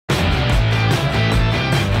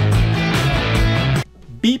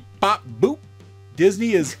bop, boop.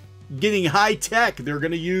 Disney is getting high tech. They're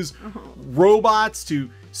going to use robots to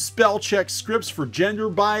spell check scripts for gender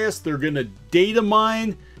bias. They're going to data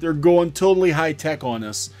mine. They're going totally high tech on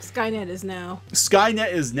us. Skynet is now.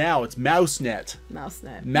 Skynet is now. It's MouseNet.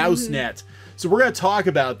 MouseNet. MouseNet. So we're going to talk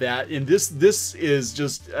about that. And this is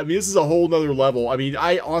just, I mean, this is a whole nother level. I mean,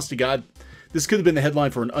 honest to God, this could have been the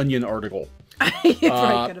headline for an Onion article. It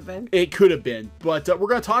probably could have been. It could have been. But we're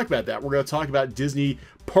going to talk about that. We're going to talk about Disney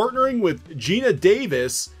partnering with Geena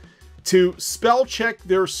Davis to spell check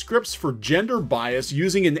their scripts for gender bias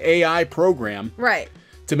using an AI program. Right.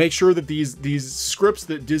 To make sure that these scripts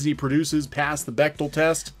that Disney produces pass the Bechdel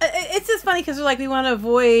test. It's just funny because we're like, we want to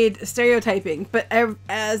avoid stereotyping. But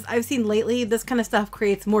as I've seen lately, this kind of stuff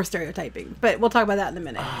creates more stereotyping. But we'll talk about that in a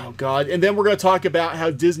minute. Oh, God. And then we're going to talk about how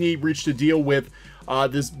Disney reached a deal with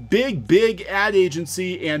this big ad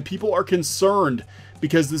agency, and people are concerned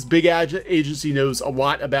because this big ad agency knows a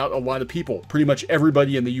lot about a lot of people, pretty much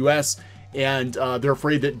everybody in the U.S., and they're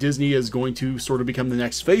afraid that Disney is going to sort of become the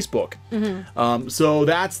next Facebook. So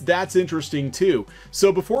that's interesting too.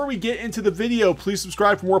 So before we get into the video, please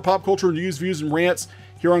subscribe for more pop culture news, views, and rants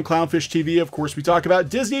here on Clownfish TV. Of course, we talk about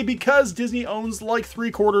Disney because Disney owns like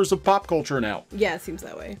 3/4 of pop culture now. Yeah, it seems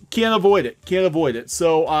that way. Can't avoid it. Can't avoid it.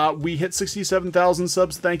 So we hit 67,000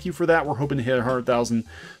 subs. Thank you for that. We're hoping to hit 100,000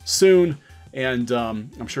 soon. And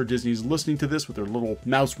I'm sure Disney's listening to this with their little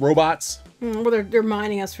mouse robots. Well, they're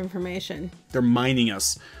mining us for information. They're mining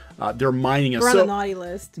us. They're mining us. We're on the naughty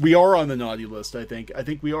list. We are on the naughty list, I think. I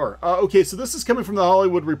think we are. Okay, so this is coming from the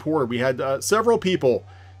Hollywood Reporter. We had several people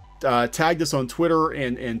tagged us on Twitter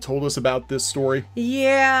and told us about this story.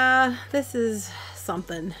 Yeah, this is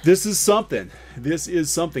something. This is something. This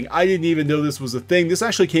is something. I didn't even know this was a thing. This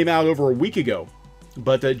actually came out over a week ago.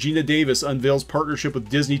 But Geena Davis unveils partnership with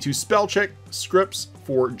Disney to spell check scripts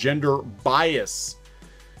for gender bias.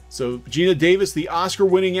 So Geena Davis, the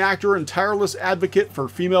Oscar-winning actor and tireless advocate for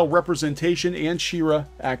female representation and She-Ra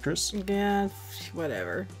actress. Yeah,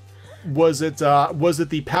 whatever. Was it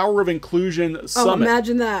the Power of Inclusion Summit? Oh,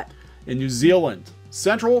 imagine that. In New Zealand.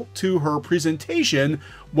 Central to her presentation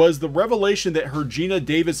was the revelation that her Geena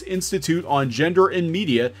Davis Institute on Gender in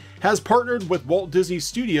Media has partnered with Walt Disney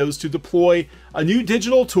Studios to deploy a new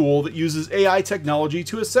digital tool that uses AI technology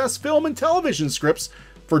to assess film and television scripts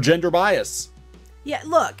for gender bias. Yeah,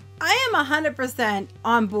 look, I am 100%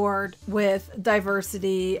 on board with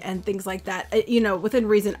diversity and things like that, you know, within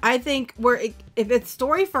reason. I think if it's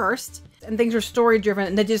story first and things are story driven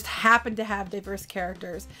and they just happen to have diverse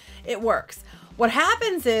characters, it works. What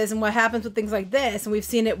happens is, and what happens with things like this, and we've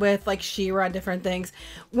seen it with like She-Ra and different things,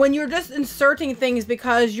 when you're just inserting things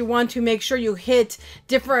because you want to make sure you hit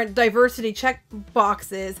different diversity check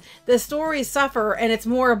boxes, the stories suffer, and it's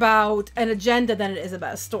more about an agenda than it is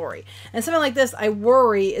about a story. And something like this, I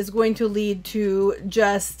worry, is going to lead to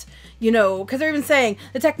just, you know, because they're even saying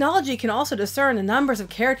the technology can also discern the numbers of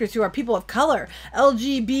characters who are people of color,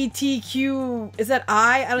 LGBTQ, is that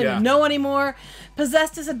I don't even know anymore,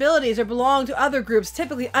 possess disabilities or belong to other groups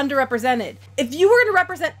typically underrepresented. If you were going to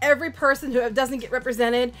represent every person who doesn't get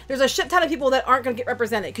represented, there's a shit ton of people that aren't going to get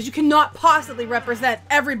represented because you cannot possibly represent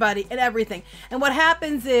everybody and everything. And what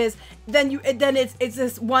happens is then it's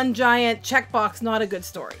this one giant checkbox, not a good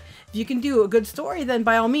story. If you can do a good story, then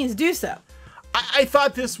by all means do so. I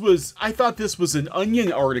thought this was an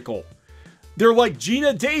Onion article. They're like,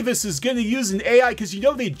 Geena Davis is going to use an AI, because you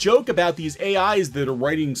know they joke about these AIs that are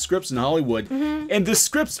writing scripts in Hollywood, and the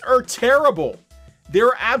scripts are terrible.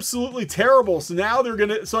 They're absolutely terrible. So now they're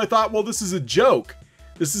gonna. So I thought, well, this is a joke.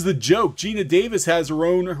 This is the joke. Geena Davis has her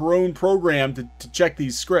own program to check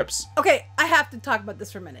these scripts. Okay, I have to talk about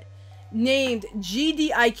this for a minute. Named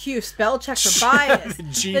GDIQ, spell check for bias.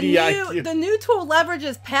 GDIQ. The new tool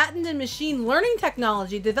leverages patented machine learning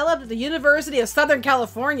technology developed at the University of Southern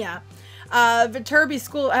California, Viterbi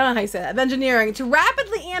School, I don't know how you say that, of Engineering, to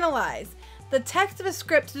rapidly analyze the text of a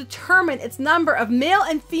script to determine its number of male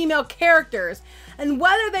and female characters and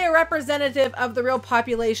whether they are representative of the real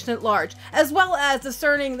population at large, as well as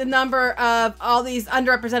discerning the number of all these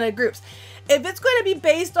underrepresented groups. If it's going to be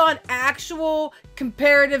based on actual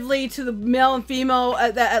comparatively to the male and female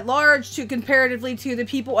at large to comparatively to the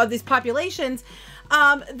people of these populations,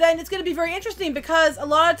 then it's going to be very interesting, because a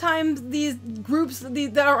lot of times these groups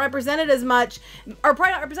that aren't represented as much are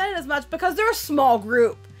probably not represented as much because they're a small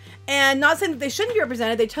group. And not saying that they shouldn't be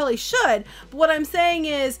represented, they totally should. But what I'm saying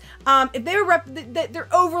is, if they're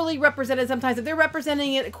overly represented sometimes, if they're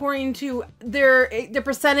representing it according to their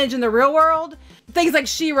percentage in the real world, things like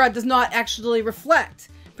She-Ra does not actually reflect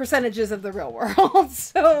percentages of the real world.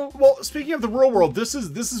 So, well, speaking of the real world, this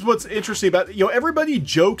is what's interesting about, you know, everybody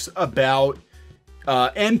jokes about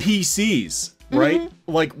NPCs, right?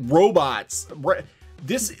 Like robots. Right?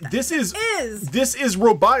 This is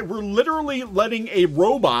robot. We're literally letting a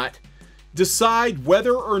robot decide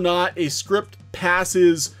whether or not a script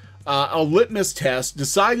passes a litmus test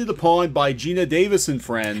decided upon by Geena Davis and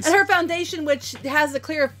friends. And her foundation, which has a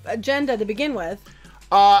clear agenda to begin with.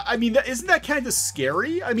 I mean, isn't that kind of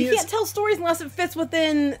scary? I mean, you can't tell stories unless it fits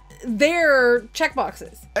within their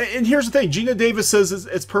checkboxes. And here's the thing. Geena Davis says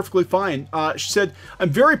it's perfectly fine. She said, I'm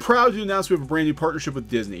very proud to announce we have a brand new partnership with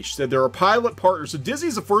Disney. She said they're a pilot partner. So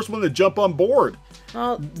Disney's the first one to jump on board.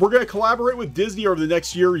 Well, we're going to collaborate with Disney over the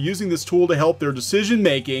next year using this tool to help their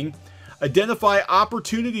decision-making, identify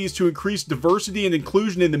opportunities to increase diversity and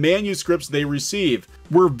inclusion in the manuscripts they receive.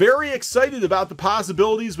 We're very excited about the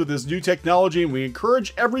possibilities with this new technology, and we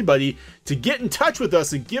encourage everybody to get in touch with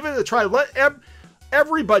us and give it a try. Let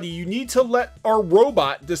everybody, you need to let our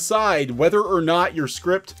robot decide whether or not your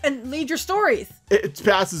script and lead your stories. It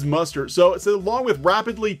passes muster. So it's along with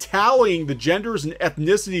rapidly tallying the genders and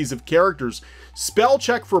ethnicities of characters, spell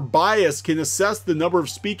check for bias can assess the number of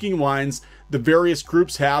speaking lines the various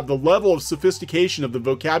groups have, the level of sophistication of the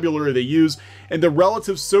vocabulary they use, and the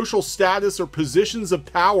relative social status or positions of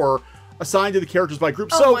power assigned to the characters by group.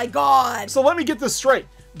 Oh my God. So let me get this straight.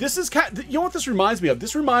 This is kind of, you know what this reminds me of?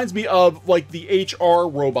 This reminds me of like the HR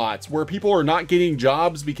robots where people are not getting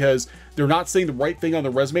jobs because they're not saying the right thing on the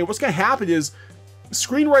resume. What's going to happen is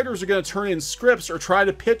screenwriters are going to turn in scripts or try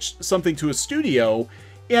to pitch something to a studio,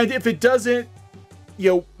 and if it doesn't,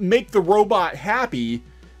 make the robot happy,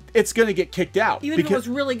 it's going to get kicked out. Even if it was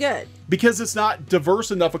really good. Because it's not diverse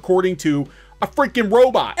enough according to a freaking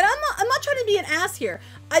robot. And I'm not trying to be an ass here.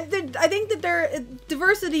 I think that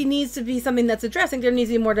diversity needs to be something that's addressed. I think there needs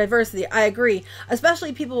to be more diversity. I agree.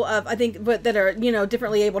 Especially people of, that are,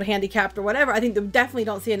 differently able, handicapped or whatever. I think they definitely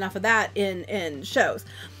don't see enough of that in shows.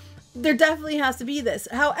 There definitely has to be this.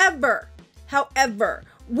 However,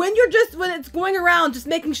 when it's going around just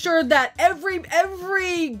making sure that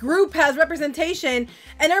every group has representation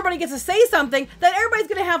and everybody gets to say something, that everybody's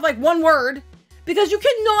going to have like one word, because you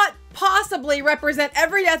cannot possibly represent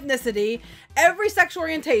every ethnicity, every sexual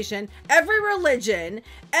orientation, every religion,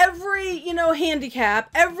 every, handicap,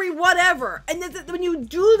 every whatever. And when you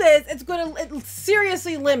do this, it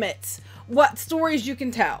seriously limits what stories you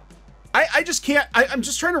can tell. I just can't, I'm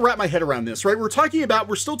just trying to wrap my head around this, right? We're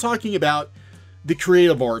still talking about the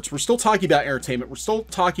creative arts. We're still talking about entertainment. We're still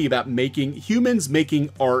talking about humans making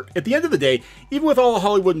art. At the end of the day, even with all of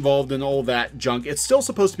Hollywood involved and all that junk, it's still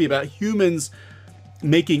supposed to be about humans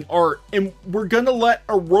making art. And we're going to let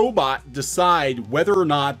a robot decide whether or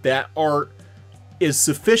not that art is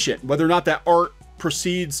sufficient, whether or not that art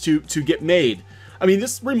proceeds to get made. I mean,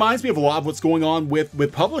 this reminds me of a lot of what's going on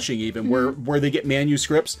with publishing even, where they get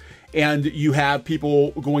manuscripts and you have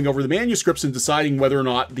people going over the manuscripts and deciding whether or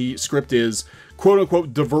not the script is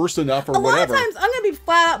quote-unquote diverse enough or whatever. A lot of times, I'm going to be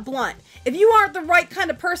flat out blunt. If you aren't the right kind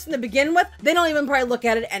of person to begin with, they don't even probably look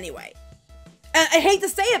at it anyway. And I hate to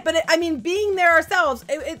say it, but being there ourselves,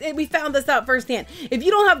 we found this out firsthand. If you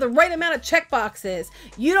don't have the right amount of checkboxes,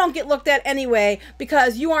 you don't get looked at anyway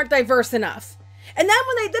because you aren't diverse enough. And then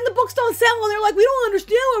then the books don't sell and they're like, we don't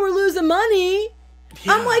understand why we're losing money.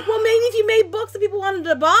 Yeah. I'm like, well, maybe if you made books that people wanted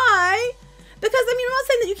to buy. Because, I'm not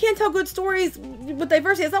saying that you can't tell good stories with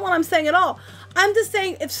diversity. That's not what I'm saying at all. I'm just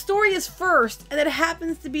saying if story is first and it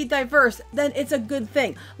happens to be diverse, then it's a good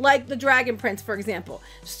thing. Like The Dragon Prince, for example.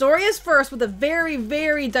 Story is first with a very,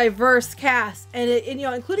 very diverse cast, and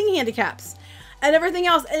including handicaps and everything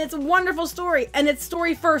else. And it's a wonderful story, and it's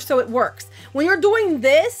story first, so it works. When you're doing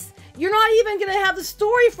this, you're not even going to have the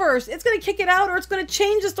story first. It's going to kick it out, or it's going to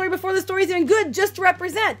change the story before the story's even good just to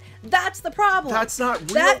represent. That's the problem. That's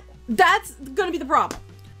not real. That's going to be the problem.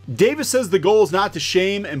 Davis says the goal is not to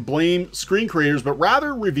shame and blame screen creators, but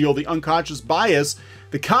rather reveal the unconscious bias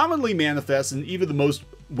that commonly manifests in even the most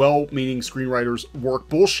well-meaning screenwriters' work.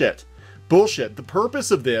 Bullshit. The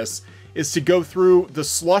purpose of this is to go through the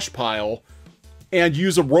slush pile and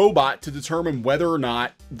use a robot to determine whether or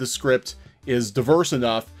not the script is diverse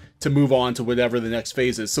enough to move on to whatever the next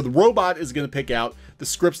phase is. So the robot is going to pick out the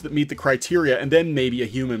scripts that meet the criteria, and then maybe a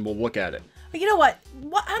human will look at it. But you know what?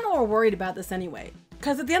 I don't know we're worried about this anyway.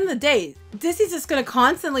 Because at the end of the day, Disney's just going to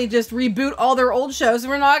constantly just reboot all their old shows,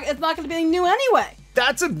 and it's not going to be anything new anyway.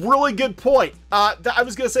 That's a really good point. I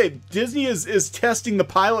was going to say, Disney is testing the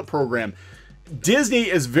pilot program. Disney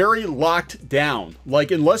is very locked down.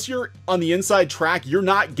 Like, unless you're on the inside track, you're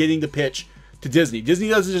not getting the pitch to Disney. Disney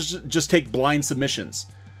doesn't just take blind submissions.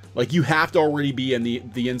 Like, you have to already be in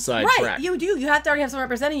the inside track. Right, you do. You have to already have someone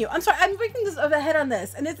representing you. I'm sorry, I'm breaking this ahead on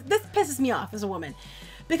this, and this pisses me off as a woman.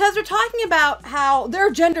 because they're talking about how their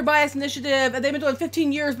gender bias initiative, and they've been doing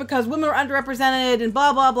 15 years because women are underrepresented and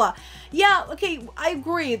blah, blah, blah. Yeah, okay, I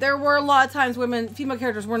agree. There were a lot of times female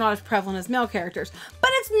characters were not as prevalent as male characters, but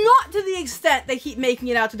it's not to the extent they keep making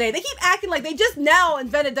it out today. They keep acting like they just now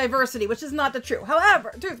invented diversity, which is not the truth.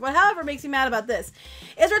 However, what makes me mad about this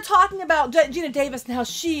is they're talking about Geena Davis and how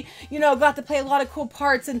she, got to play a lot of cool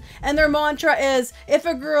parts, and their mantra is, if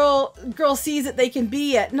a girl sees it, they can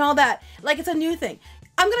be it, and all that. Like, it's a new thing.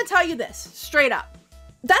 I'm gonna tell you this straight up.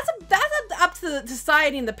 That's up to the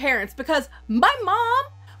society and the parents, because my mom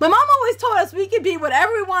always told us we could be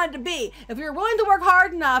whatever we wanted to be. If we were willing to work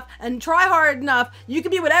hard enough and try hard enough, you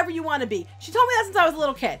could be whatever you want to be. She told me that since I was a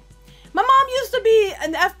little kid. My mom used to be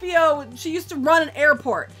an FBO. She used to run an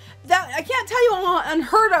airport. That, I can't tell you how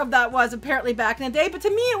unheard of that was apparently back in the day, but to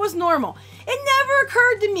me it was normal. It never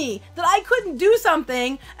occurred to me that I couldn't do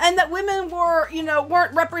something and that women were,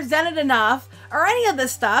 weren't represented enough or any of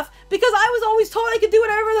this stuff, because I was always told I could do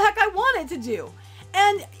whatever the heck I wanted to do.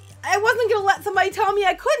 And I wasn't going to let somebody tell me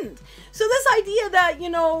I couldn't. So this idea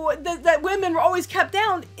that, that women were always kept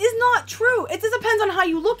down is not true. It just depends on how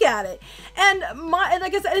you look at it. And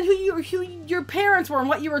like I said, and who your parents were and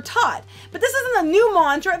what you were taught. But this isn't a new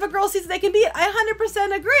mantra. If a girl sees it, they can be it. I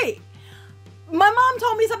 100% agree. My mom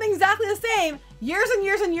told me something exactly the same years and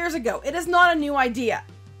years and years ago. It is not a new idea.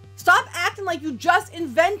 Stop acting like you just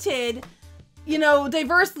invented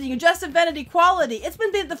diversity, you just invented equality. It's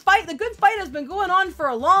been the good fight has been going on for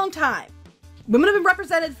a long time. Women have been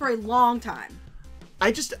represented for a long time.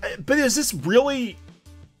 But is this really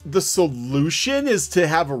the solution, is to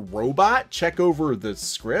have a robot check over the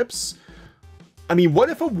scripts? I mean, what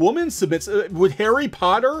if a woman submits, would Harry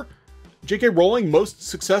Potter, J.K. Rowling, most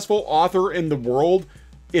successful author in the world,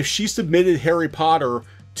 if she submitted Harry Potter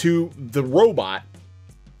to the robot,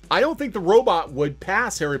 I don't think the robot would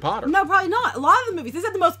pass Harry Potter. No, probably not. A lot of the movies, these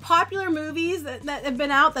are the most popular movies that have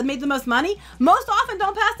been out that made the most money, most often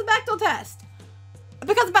don't pass the Bechdel test.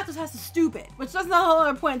 Because the Bechdel test is stupid, which does not a whole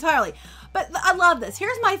other point entirely. But I love this.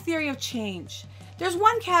 Here's my theory of change. There's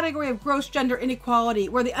one category of gross gender inequality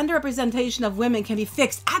where the underrepresentation of women can be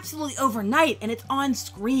fixed absolutely overnight, and it's on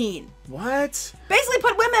screen. What? Basically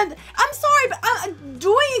put women, I'm sorry, but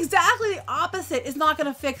doing exactly the opposite is not going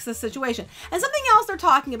to fix the situation. And something else they're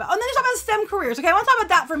talking about, and then they're talking about STEM careers. Okay, I want to talk about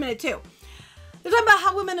that for a minute too. They're talking about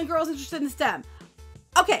how women and girls are interested in STEM.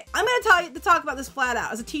 Okay, I'm going to talk about this flat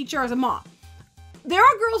out as a teacher, as a mom. There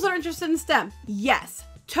are girls that are interested in STEM. Yes,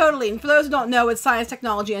 totally. And for those who don't know, it's science,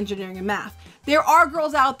 technology, engineering, and math. There are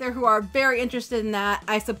girls out there who are very interested in that.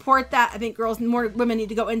 I support that. I think more women need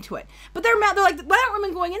to go into it. But they're mad. They're like, why aren't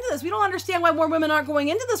women going into this? We don't understand why more women aren't going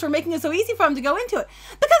into this. We're making it so easy for them to go into it.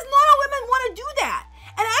 Because not all women want to do that.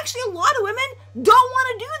 And actually, a lot of women don't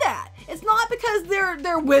want to do that. It's not because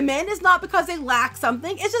they're women. It's not because they lack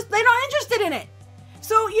something. It's just they're not interested in it.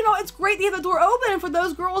 So, it's great to have the door open, and for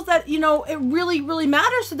those girls that, it really, really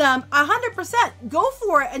matters to them, 100% go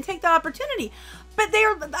for it and take the opportunity. But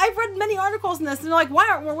I've read many articles in this, and they're like, why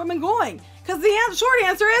aren't more women going? Because the short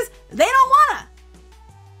answer is, they don't wanna.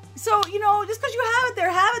 So, just because you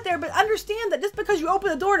have it there, but understand that just because you open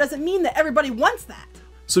the door doesn't mean that everybody wants that.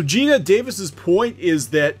 So Geena Davis's point is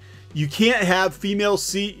that you can't have female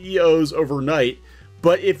CEOs overnight,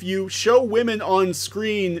 but if you show women on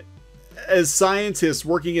screen as scientists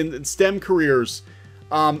working in STEM careers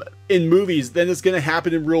in movies, then it's going to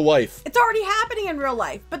happen in real life. It's already happening in real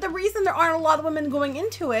life, but the reason there aren't a lot of women going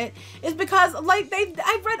into it is because, like,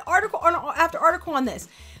 I've read article after article on this.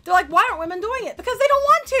 They're like, why aren't women doing it? Because they don't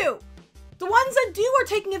want to. The ones that do are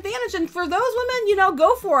taking advantage, and for those women,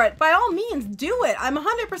 go for it. By all means, do it. I'm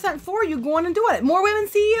 100% for you going and doing it. More women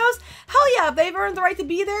CEOs? Hell yeah, if they've earned the right to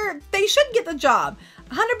be there, they should get the job.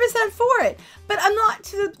 100% for it, but I'm not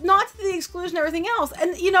to the exclusion of everything else.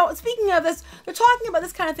 And speaking of this, they're talking about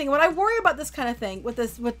this kind of thing. What I worry about this kind of thing with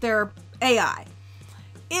their AI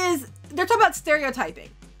is they're talking about stereotyping.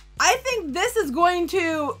 I think this is going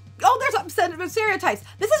to there's stereotypes.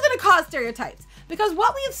 This is going to cause stereotypes, because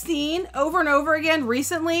what we've seen over and over again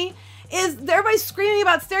recently is everybody's screaming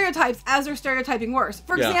about stereotypes as they're stereotyping worse.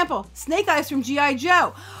 For example, Snake Eyes from G.I.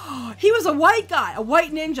 Joe. He was a white guy, a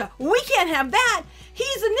white ninja. We can't have that.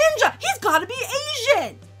 He's a ninja. He's got to be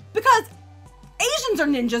Asian. Because Asians are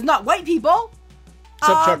ninjas, not white people.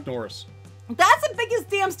 Except Chuck Norris. That's the biggest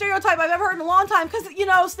damn stereotype I've ever heard in a long time, because,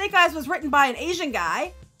 Snake Eyes was written by an Asian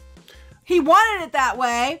guy. He wanted it that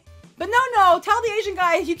way. But no, tell the Asian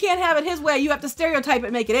guy if you can't have it his way, you have to stereotype it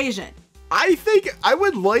and make it Asian. I think I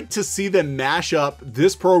would like to see them mash up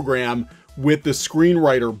this program with the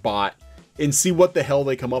screenwriter bot and see what the hell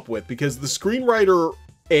they come up with, because the screenwriter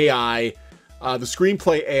AI The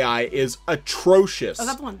screenplay AI is atrocious. Oh,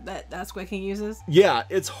 that's the one that Squid King uses? Yeah,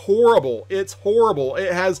 it's horrible. It's horrible.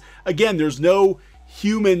 It has, again, there's no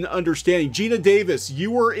human understanding. Geena Davis,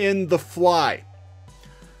 you were in The Fly.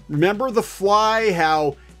 Remember The Fly,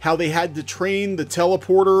 how they had to train the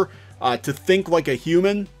teleporter to think like a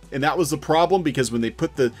human? And that was the problem, because when they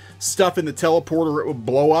put the stuff in the teleporter, it would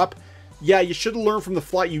blow up. Yeah, you should have learned from The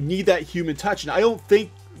Fly. You need that human touch. And I don't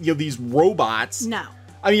think, these robots... No.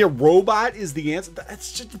 I mean, a robot is the answer.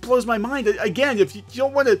 That's just, it blows my mind. Again, if you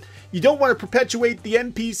don't want to perpetuate the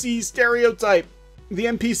NPC stereotype, the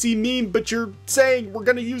NPC meme, but you're saying we're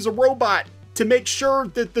going to use a robot to make sure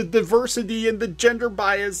that the diversity and the gender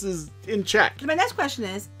bias is in check. My next question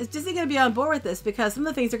is Disney going to be on board with this? Because some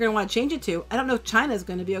of the things they're going to want to change it to, I don't know if China's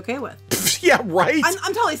going to be okay with. Yeah, right?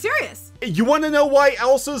 I'm totally serious. You want to know why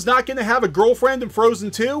Elsa's not going to have a girlfriend in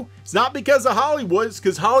Frozen 2? It's not because of Hollywood. It's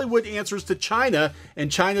because Hollywood answers to China,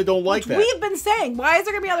 and China don't like that. We've been saying, why is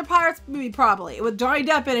there going to be other Pirates movie probably with Johnny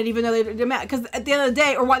Depp in it, even though they're mad? Because at the end of the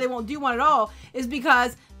day, or why they won't do one at all, is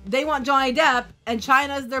because they want Johnny Depp, and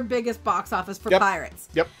China's their biggest box office for pirates.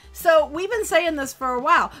 Yep. So we've been saying this for a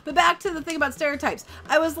while. But back to the thing about stereotypes.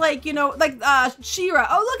 I was like, She-Ra.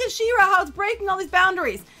 Oh, look at She-Ra, how it's breaking all these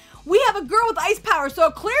boundaries. We have a girl with ice power,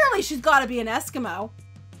 so clearly she's got to be an Eskimo.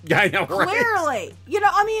 Yeah, I know, right? Clearly.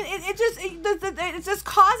 I mean, it's just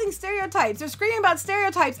causing stereotypes. They're screaming about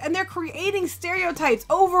stereotypes, and they're creating stereotypes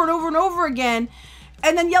over and over and over again,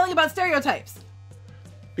 and then yelling about stereotypes.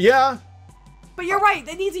 Yeah. But you're right.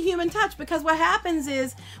 It needs a human touch, because what happens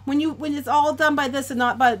is when it's all done by this and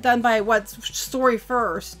not done by what's story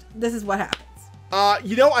first, this is what happens.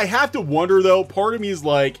 I have to wonder, though. Part of me is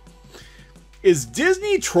like, is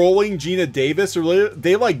Disney trolling Geena Davis, or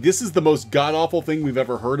they like, this is the most god-awful thing we've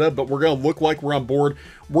ever heard of, but we're gonna look like we're on board.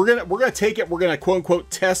 We're gonna take it. We're gonna quote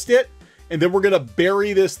unquote test it, and then we're gonna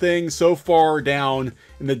bury this thing so far down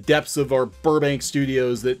in the depths of our Burbank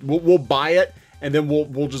studios that we'll buy it, and then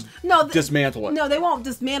we'll just dismantle it. No, they won't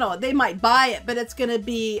dismantle it. They might buy it, but it's gonna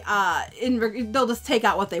be they'll just take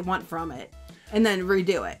out what they want from it and then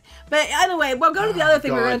redo it. But anyway, we'll go to the other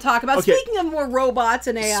thing we're going to talk about. Okay. Speaking of more robots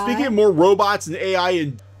and AI. Speaking of more robots and AI,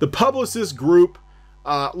 and the Publicis Group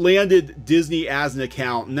landed Disney as an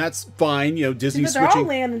account, and that's fine. Disney's switching. They're all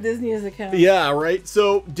landing Disney as an account. Yeah, right.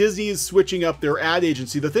 So Disney is switching up their ad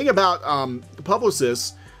agency. The thing about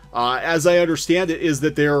Publicis, as I understand it, is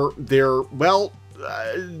that they're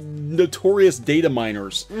notorious data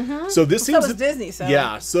miners. Mm-hmm. So this seems was Disney. So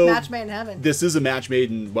yeah, so match made in heaven. This is a match made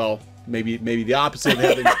in maybe the opposite of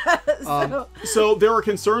heaven. So there are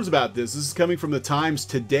concerns about this. This is coming from the Times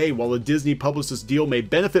today. While the Disney Publicis deal may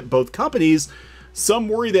benefit both companies, some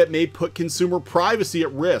worry that may put consumer privacy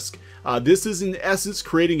at risk. This is in essence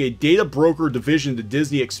creating a data broker division to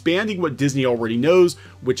Disney, expanding what Disney already knows,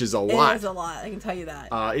 which is a lot. It is a lot, I can tell you that.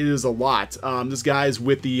 It is a lot. This guy's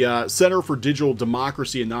with the Center for Digital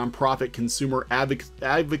Democracy, a nonprofit consumer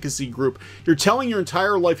advocacy group. You're telling your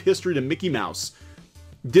entire life history to Mickey Mouse.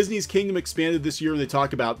 Disney's Kingdom expanded this year, and they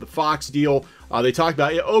talk about the Fox deal. They talk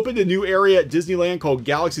about it opened a new area at Disneyland called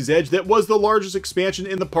Galaxy's Edge that was the largest expansion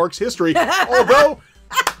in the park's history.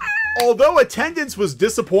 Although attendance was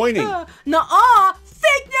disappointing. Nuh-uh!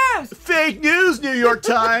 Fake news! Fake news, New York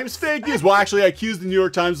Times! Fake news! Well, actually, I accused the New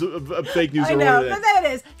York Times of fake news. I know, but that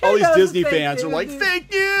is. All these Disney fans are like,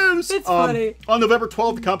 fake news! It's funny. On November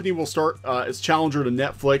 12th, the company will start its challenger to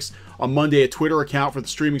Netflix. On Monday, a Twitter account for the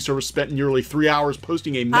streaming service spent nearly 3 hours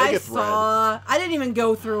posting a mega thread. I didn't even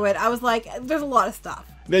go through it. I was like, there's a lot of stuff.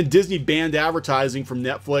 Then Disney banned advertising from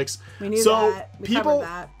Netflix. We knew that. We covered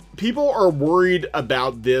that. People are worried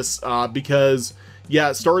about this because,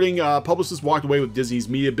 Publicis walked away with Disney's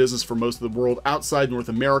media business for most of the world outside North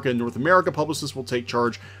America. In North America, Publicis will take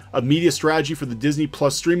charge of media strategy for the Disney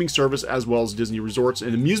Plus streaming service, as well as Disney resorts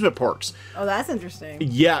and amusement parks. Oh, that's interesting.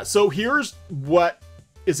 Yeah, so here's what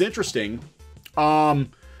is interesting.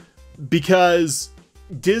 Because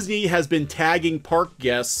Disney has been tagging park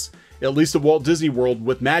guests, at least at Walt Disney World,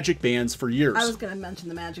 with magic bands for years. I was going to mention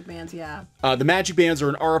the magic bands, yeah. The magic bands are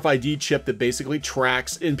an RFID chip that basically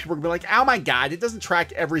tracks, and people are going to be like, oh my God, it doesn't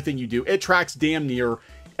track everything you do. It tracks damn near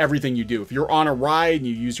everything you do. If you're on a ride and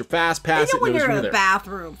you use your fast pass, even when you're in a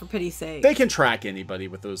bathroom, for pity's sake. They can track anybody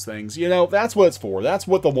with those things. That's what it's for. That's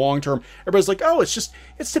what the long term, everybody's like, oh, it's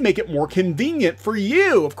to make it more convenient for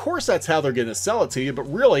you. Of course, that's how they're going to sell it to you,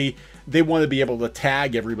 but really, they want to be able to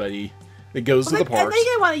tag everybody that goes to the parks. I think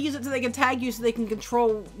they want to use it so they can tag you, so they can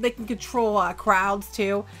control crowds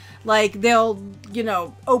too. Like they'll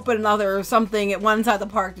open another something at one side of the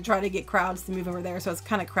park to try to get crowds to move over there, so it's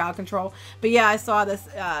kind of crowd control. But yeah, I saw this.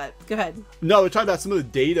 Go ahead. No, they're talking about some of the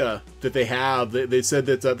data that they have. They said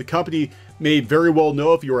that the company may very well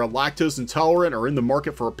know if you are lactose intolerant or in the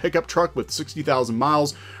market for a pickup truck with 60,000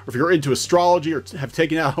 miles, or if you're into astrology or have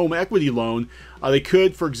taken out a home equity loan. They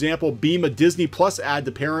could, for example, beam a Disney Plus ad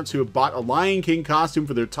to parents who have bought a Lion King costume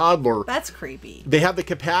for their toddler. That's creepy. They have the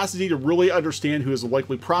capacity to really understand who is a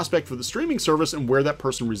likely prospect for the streaming service and where that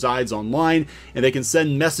person resides online, and they can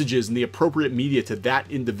send messages in the appropriate media to that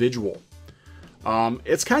individual.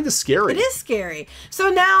 It's kind of scary. It is scary. So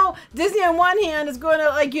now Disney on one hand is going to,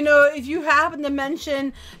 like, you know, if you happen to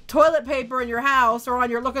mention toilet paper in your house or on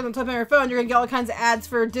your looking on the top of your phone, you're going to get all kinds of ads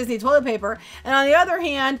for Disney toilet paper. And on the other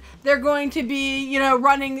hand, they're going to be, you know,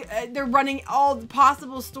 running all the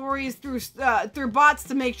possible stories through bots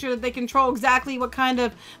to make sure that they control exactly what kind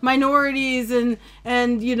of minorities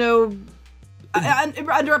and you know,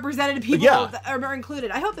 underrepresented people that are included.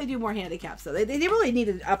 I hope they do more handicaps, though. They really need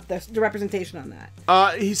to up the representation on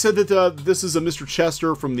that. He said that this is a Mr.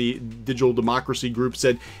 Chester from the Digital Democracy Group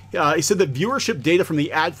said, he said that viewership data from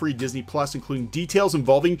the ad-free Disney Plus, including details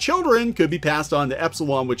involving children, could be passed on to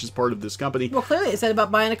Epsilon, which is part of this company. Well, clearly it said about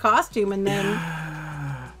buying a costume and then...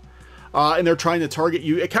 and they're trying to target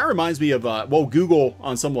you. It kind of reminds me of, well, Google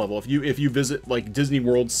on some level. If you visit like Disney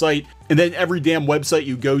World's site, and then every damn website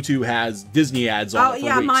you go to has Disney ads on it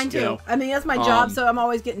for weeks, mine too. You know? I mean, that's my job, so I'm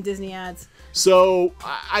always getting Disney ads. So,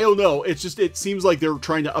 I don't know. It's just, it seems like they're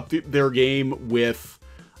trying to up their game with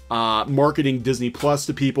marketing Disney Plus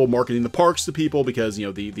to people, marketing the parks to people, because, you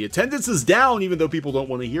know, the attendance is down even though people don't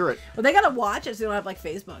want to hear it. Well, they got to watch it so they don't have, like,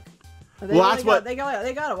 Facebook. Well, that's what they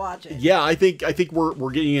gotta watch it. Yeah, I think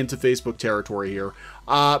we're getting into Facebook territory here.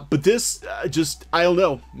 But this just, I don't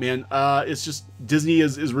know, man. It's just Disney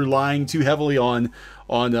is relying too heavily on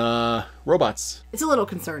robots. It's a little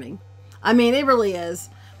concerning. I mean, it really is.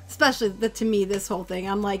 Especially to me, this whole thing.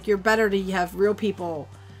 I'm like, you're better to have real people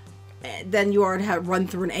than you are to have run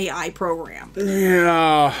through an AI program.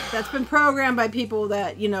 Yeah. That's been programmed by people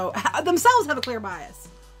that, you know, themselves have a clear bias.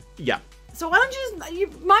 Yeah. So why don't you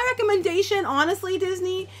just, my recommendation, honestly,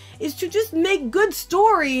 Disney, is to just make good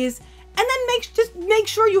stories and then just make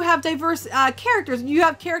sure you have diverse characters. You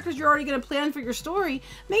have characters you're already going to plan for your story.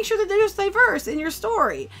 Make sure that they're just diverse in your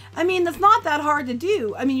story. I mean, that's not that hard to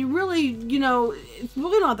do. I mean, you really, you know, it's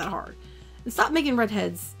really not that hard. And stop making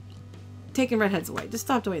redheads, taking redheads away. Just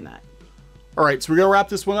stop doing that. All right, so we're gonna wrap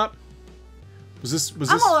this one up. Was this?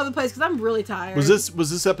 I'm all over the place because I'm really tired. Was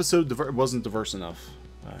this episode wasn't diverse enough,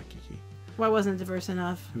 Kiki? Why wasn't it diverse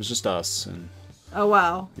enough? It was just us, and oh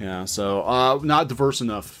wow. Yeah, so not diverse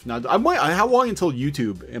enough. How long until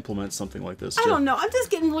YouTube implements something like this? I don't know. I'm just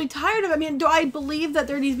getting really tired of it. I mean, do I believe that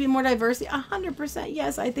there needs to be more diversity? 100%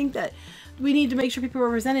 yes. I think that we need to make sure people are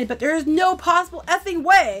represented, but there is no possible effing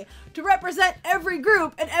way to represent every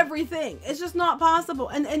group and everything. It's just not possible.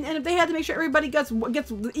 And if they had to make sure everybody gets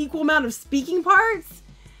the equal amount of speaking parts,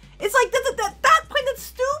 it's like that point, that's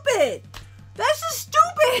stupid. That's just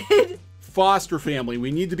stupid. Foster family. We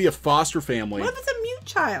need to be a foster family. What if it's a mute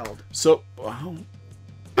child? So,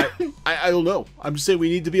 I don't know. I'm just saying we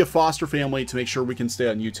need to be a foster family to make sure we can stay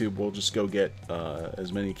on YouTube. We'll just go get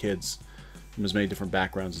as many kids from as many different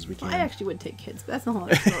backgrounds as we can. Well, I actually would take kids, but that's a whole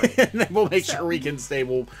other story. And then we'll make sure we can stay.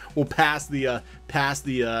 We'll pass the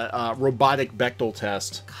robotic Bechdel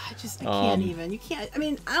test. God, I can't even. You can't. I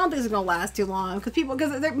mean, I don't think it's gonna last too long because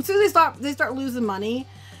as soon as they start losing money.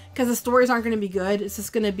 Because the stories aren't going to be good. It's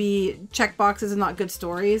just going to be check boxes and not good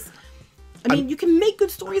stories. I mean, you can make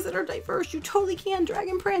good stories that are diverse. You totally can.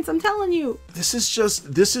 Dragon Prince, I'm telling you. This is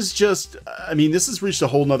just, I mean, this has reached a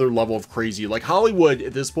whole nother level of crazy. Like Hollywood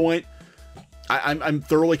at this point, I'm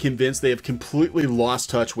thoroughly convinced they have completely lost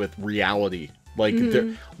touch with reality. Like,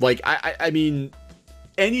 I mean,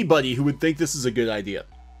 anybody who would think this is a good idea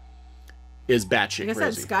is batshit crazy. Like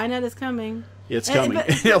I said, Skynet is coming. It's coming.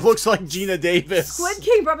 It looks like Geena Davis. Squid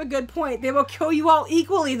King brought up a good point. They will kill you all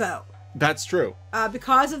equally, though. That's true.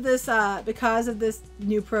 Because of this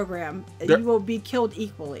new program, you will be killed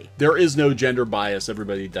equally. There is no gender bias.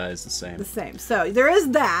 Everybody dies the same. The same. So there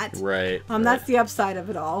is that. Right. That's the upside of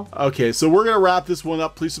it all. Okay, so we're gonna wrap this one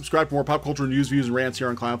up. Please subscribe for more pop culture news, views, and rants here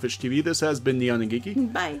on Clownfish TV. This has been Neon and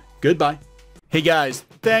Geeky. Bye. Goodbye. Hey guys,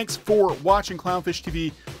 thanks for watching Clownfish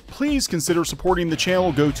TV. Please consider supporting the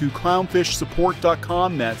channel. Go to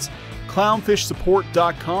clownfishsupport.com. That's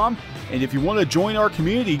clownfishsupport.com. And if you want to join our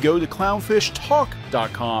community, go to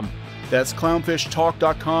clownfishtalk.com. That's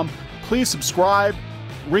clownfishtalk.com. Please subscribe,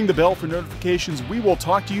 ring the bell for notifications. We will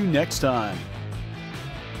talk to you next time.